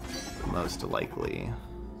 Most likely.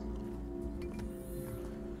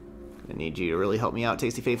 I need you to really help me out,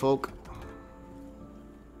 Tasty Fate Folk.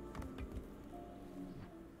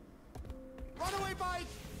 Runaway bike!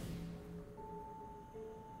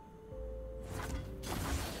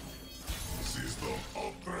 System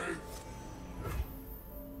upgrade.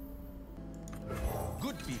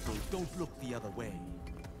 Good people don't look the other way.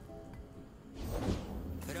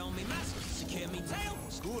 Put on me mask, secure me tail.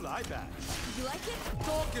 School eye badge. You like it?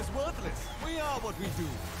 Talk is worthless. We are what we do.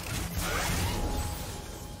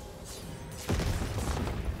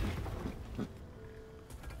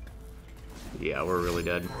 Yeah, we're really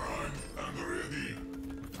dead. Prime and ready.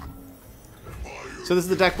 So this is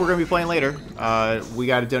the deck we're going to be playing later. We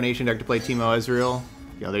got a donation deck to play Teemo Ezreal.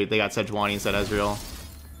 You know, they got Sejuani instead of Ezreal.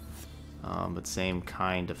 But same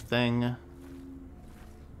kind of thing.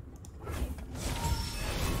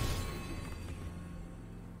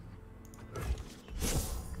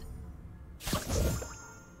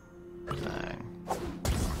 Dang.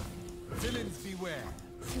 Villains beware.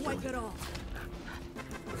 Wipe it off.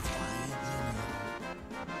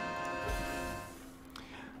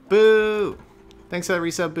 Boo! Thanks for that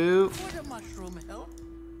resub, Boo. Would a mushroom help?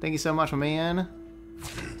 Thank you so much, my man.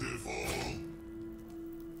 Pitiful.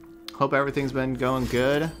 Hope everything's been going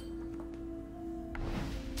good.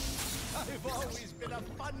 I've always been a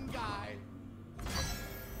fun guy.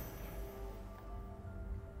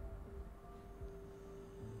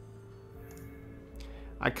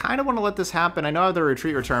 I kind of want to let this happen. I know I have the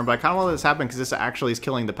retreat return, but I kind of want to let this happen because this actually is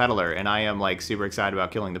killing the Peddler, and I am like super excited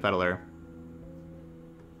about killing the Peddler.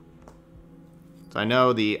 So I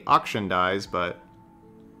know the Akshan dies, but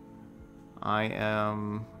I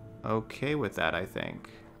am okay with that, I think.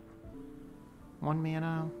 1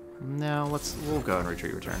 mana? No, we'll go and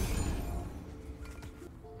retreat return.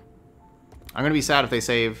 I'm gonna be sad if they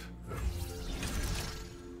save.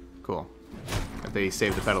 Cool. If they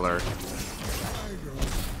save the Peddler.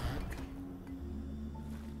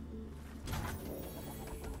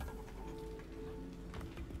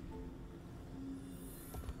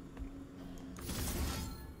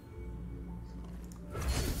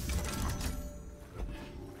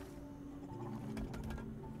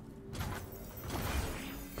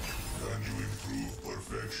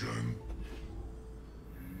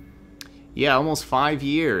 Yeah, almost 5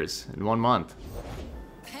 years in 1 month.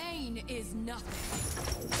 Pain is nothing.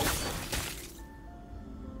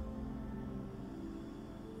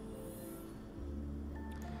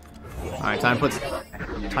 Alright, time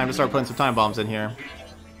to start putting some time bombs in here.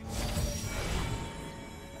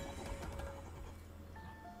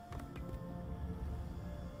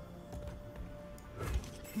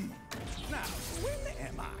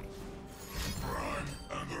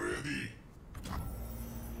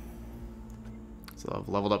 So I've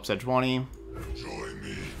leveled up Sejuani. Join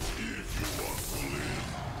me if you want to live.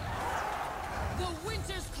 The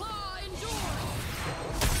winter's claw endures.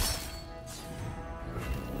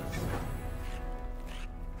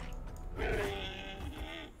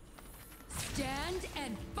 Stand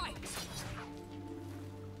and fight.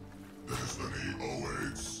 Destiny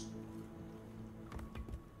awaits.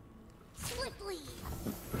 Swiftly.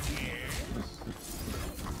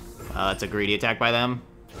 That's a greedy attack by them.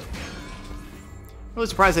 Really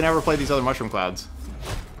surprised they never played these other mushroom clouds.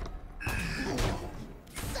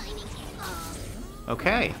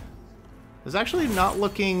 Okay. It's actually not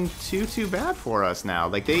looking too bad for us now.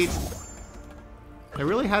 Like they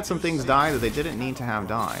really had some things die that they didn't need to have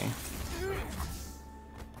die.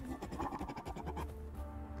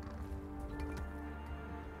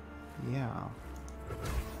 Yeah.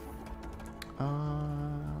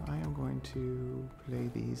 I am going to play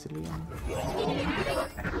the Zilean.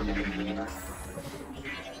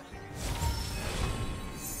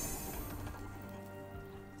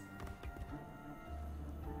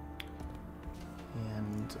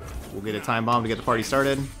 And we'll get a time bomb to get the party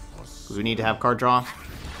started, because we need to have card draw.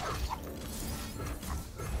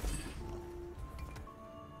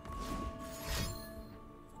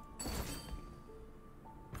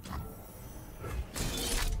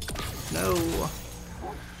 No.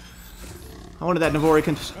 I wanted that Navori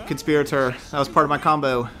Conspirator. That was part of my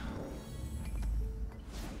combo. I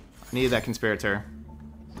needed that Conspirator.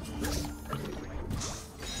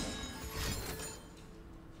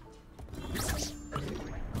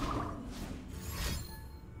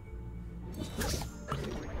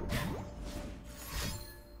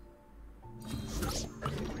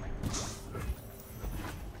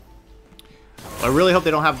 I really hope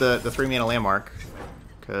they don't have the 3-mana landmark,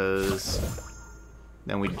 because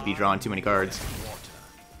then we'd be drawing too many cards.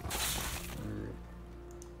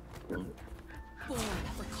 Born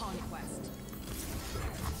for conquest.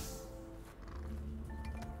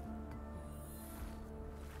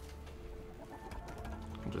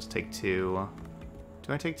 I'll just take 2.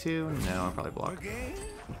 Do I take 2? No, I'll probably block.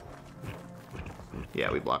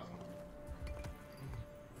 Yeah, we block.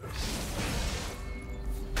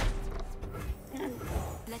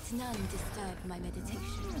 Let none disturb my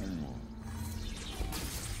meditation.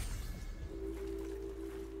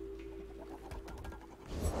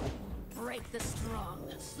 Break the strong,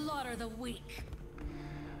 slaughter the weak.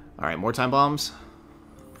 All right, more time bombs.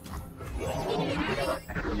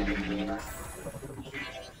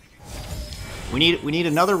 We need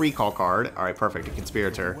another recall card. All right, perfect. A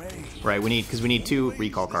Conspirator. Right, we need 2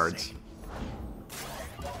 recall cards.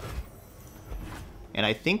 And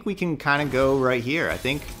I think we can kind of go right here. I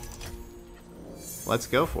think. Let's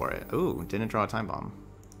go for it. Ooh, didn't draw a time bomb,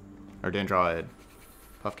 or didn't draw a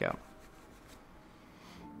puff cap.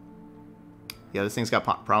 Yeah, this thing's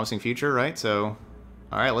got promising future, right? So,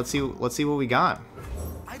 all right, let's see what we got.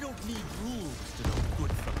 I don't need rules to know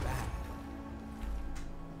good from bad.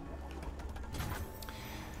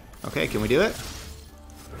 Okay, can we do it?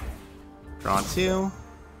 Draw 2.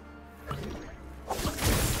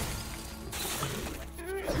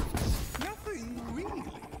 Nothing really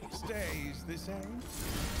stays the same.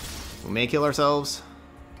 We may kill ourselves.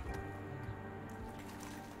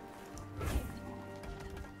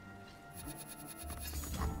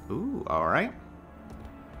 Ooh, alright.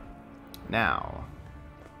 Now,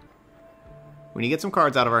 we need to get some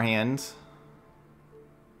cards out of our hand,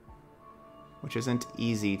 which isn't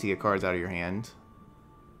easy to get cards out of your hand.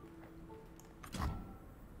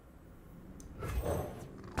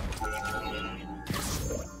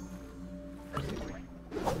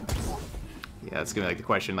 Yeah, it's gonna be like the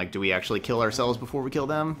question, like, do we actually kill ourselves before we kill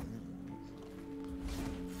them?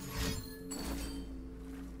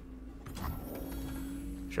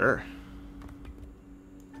 Sure.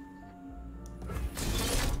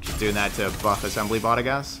 Just doing that to buff assembly bot, I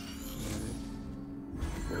guess.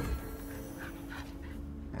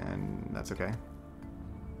 And that's okay.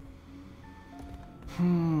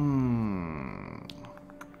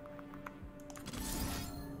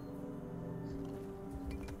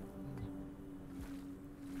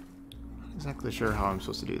 Not exactly sure how I'm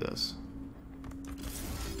supposed to do this.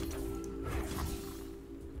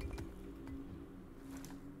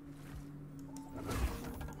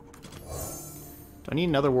 Do I need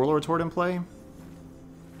another Warlord's Horde in play?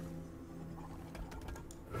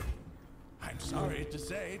 I'm sorry to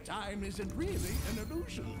say, time isn't really an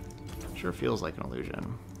illusion. Sure feels like an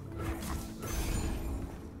illusion.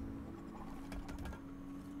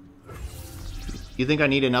 You think I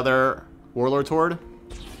need another Warlord's Horde?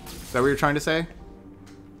 Is that what you're trying to say?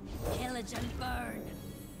 Pillage and burn.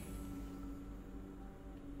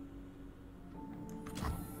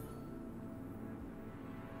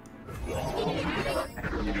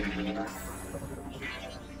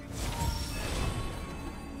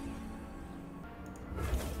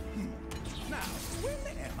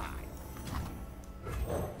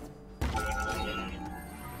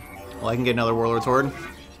 Well, I can get another Warlord's Horde.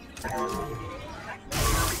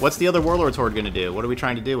 What's the other Warlord's Horde gonna do? What are we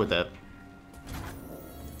trying to do with it?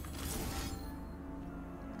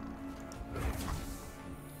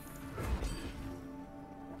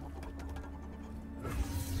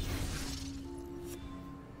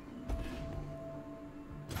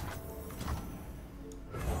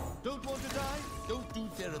 Don't want to die? Don't do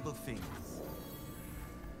terrible things.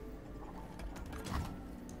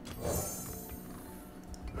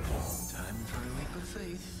 Time for a leap of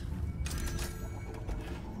faith.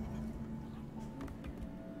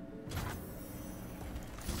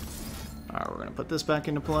 Alright, we're gonna put this back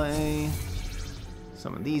into play.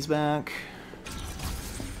 Summon these back.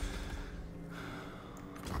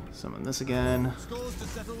 Summon this again. Scores to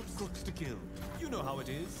settle, crooks to kill. You know how it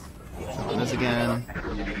is. Summon this again.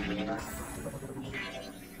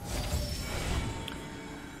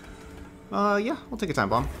 Yeah, we'll take a time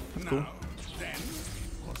bomb. That's cool.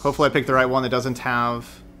 Hopefully I picked the right one that doesn't have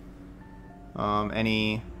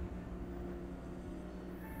any...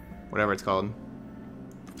 whatever it's called.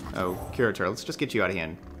 Oh, Curator. Let's just get you out of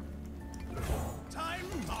hand. Time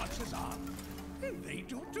marches on, and they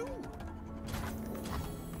do too.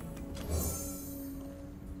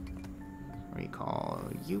 Recall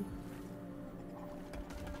you.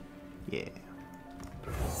 Yeah.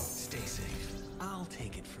 Stay safe. I'll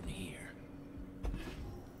take it from here.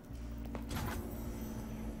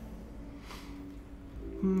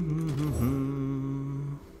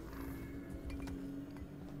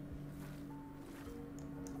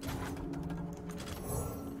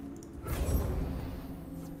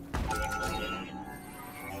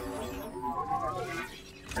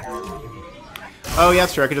 Oh yeah,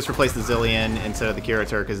 that's true. I could just replace the Zilean instead of the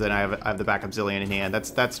Curator because then I have the backup Zilean in hand.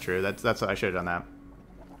 That's true. That's what I should have done that.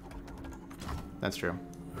 That's true.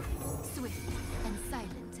 Swift and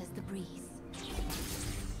silent as the breeze.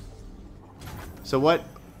 So what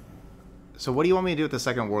do you want me to do with the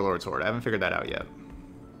second Warlord's Horde? I haven't figured that out yet.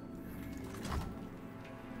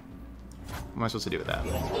 What am I supposed to do with that?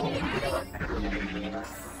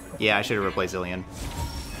 Yeah, I should have replaced Zilean.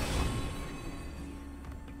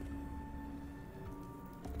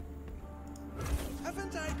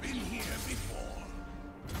 Haven't I been here before?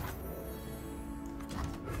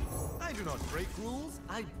 I do not break rules,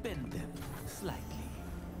 I bend them slightly.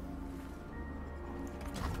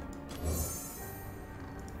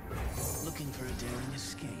 Looking for a daring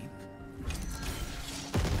escape?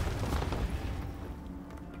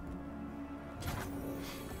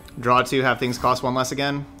 Draw 2, have things cost 1 less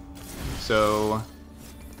again. So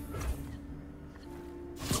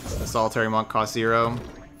the Solitary Monk costs 0.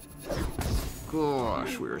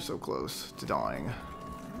 Gosh, we were so close to dying.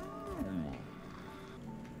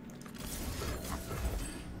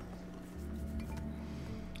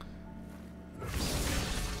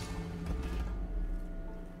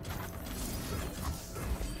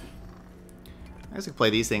 I guess I could play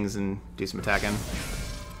these things and do some attacking.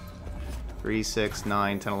 3, 6,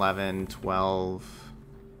 9, 10, 11, 12.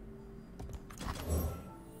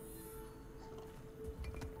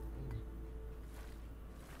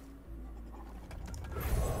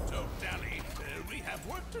 Don't dally. We have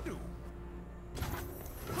work to do.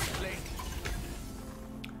 Quickly.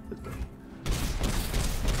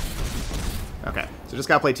 Okay, so just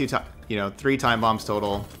gotta play 3 time bombs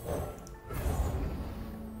total.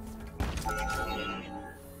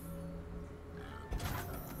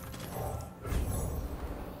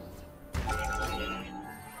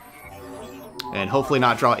 And hopefully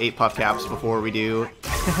not draw 8 puff caps before we do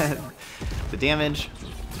the damage.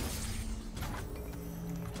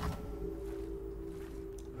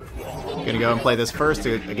 Gonna go and play this first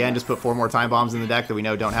to, again, just put 4 more time bombs in the deck that we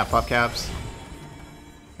know don't have puff caps.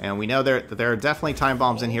 And we know that there are definitely time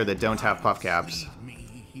bombs in here that don't have puff caps.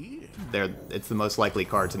 It's the most likely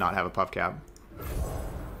card to not have a puff cap.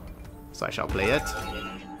 So I shall play it.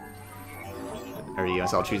 Or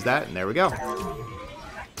yes, I'll choose that, and there we go.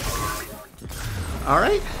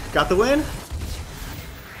 Alright, got the win.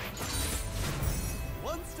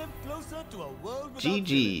 One step closer to a world without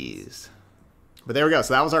GG's. But there we go.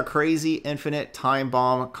 So that was our crazy infinite time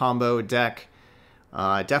bomb combo deck.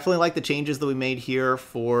 Definitely like the changes that we made here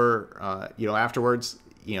for, afterwards.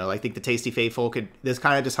 I think the Tasty Faithful this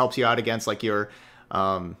kind of just helps you out against like your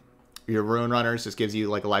Rune Runners. Just gives you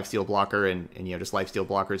like a lifesteal blocker and just lifesteal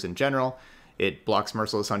blockers in general. It blocks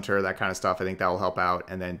Merciless Hunter, that kind of stuff. I think that will help out.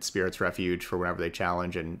 And then Spirit's Refuge for whenever they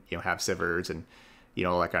challenge and, have Sivers and,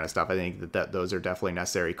 all that kind of stuff. I think that those are definitely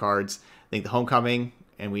necessary cards. I think the Homecoming,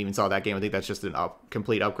 and we even saw that game, I think that's just a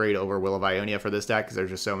complete upgrade over Will of Ionia for this deck because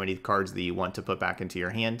there's just so many cards that you want to put back into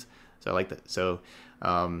your hand So I like that. So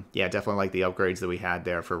yeah, definitely like the upgrades that we had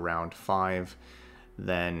there for round 5.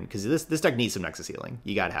 Then, because this deck needs some Nexus Healing.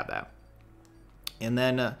 You got to have that. And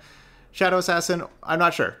then Shadow Assassin, I'm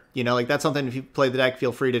not sure. You know, like that's something, if you play the deck,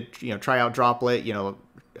 feel free to, you know, try out Droplet, you know,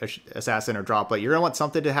 Assassin or Droplet. You're going to want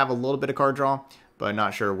something to have a little bit of card draw, but I'm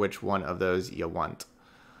not sure which one of those you want.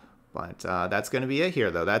 But that's going to be it here,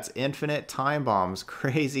 though. That's Infinite Time Bombs.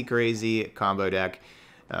 Crazy, crazy combo deck.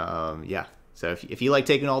 Yeah, so if you like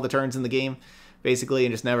taking all the turns in the game, basically,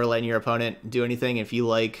 and just never letting your opponent do anything, if you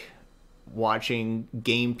like watching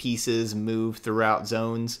game pieces move throughout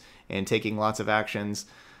zones and taking lots of actions,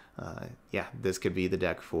 yeah, this could be the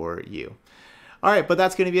deck for you. All right, but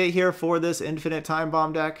that's going to be it here for this Infinite Time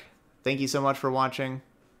Bomb deck. Thank you so much for watching,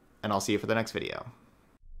 and I'll see you for the next video.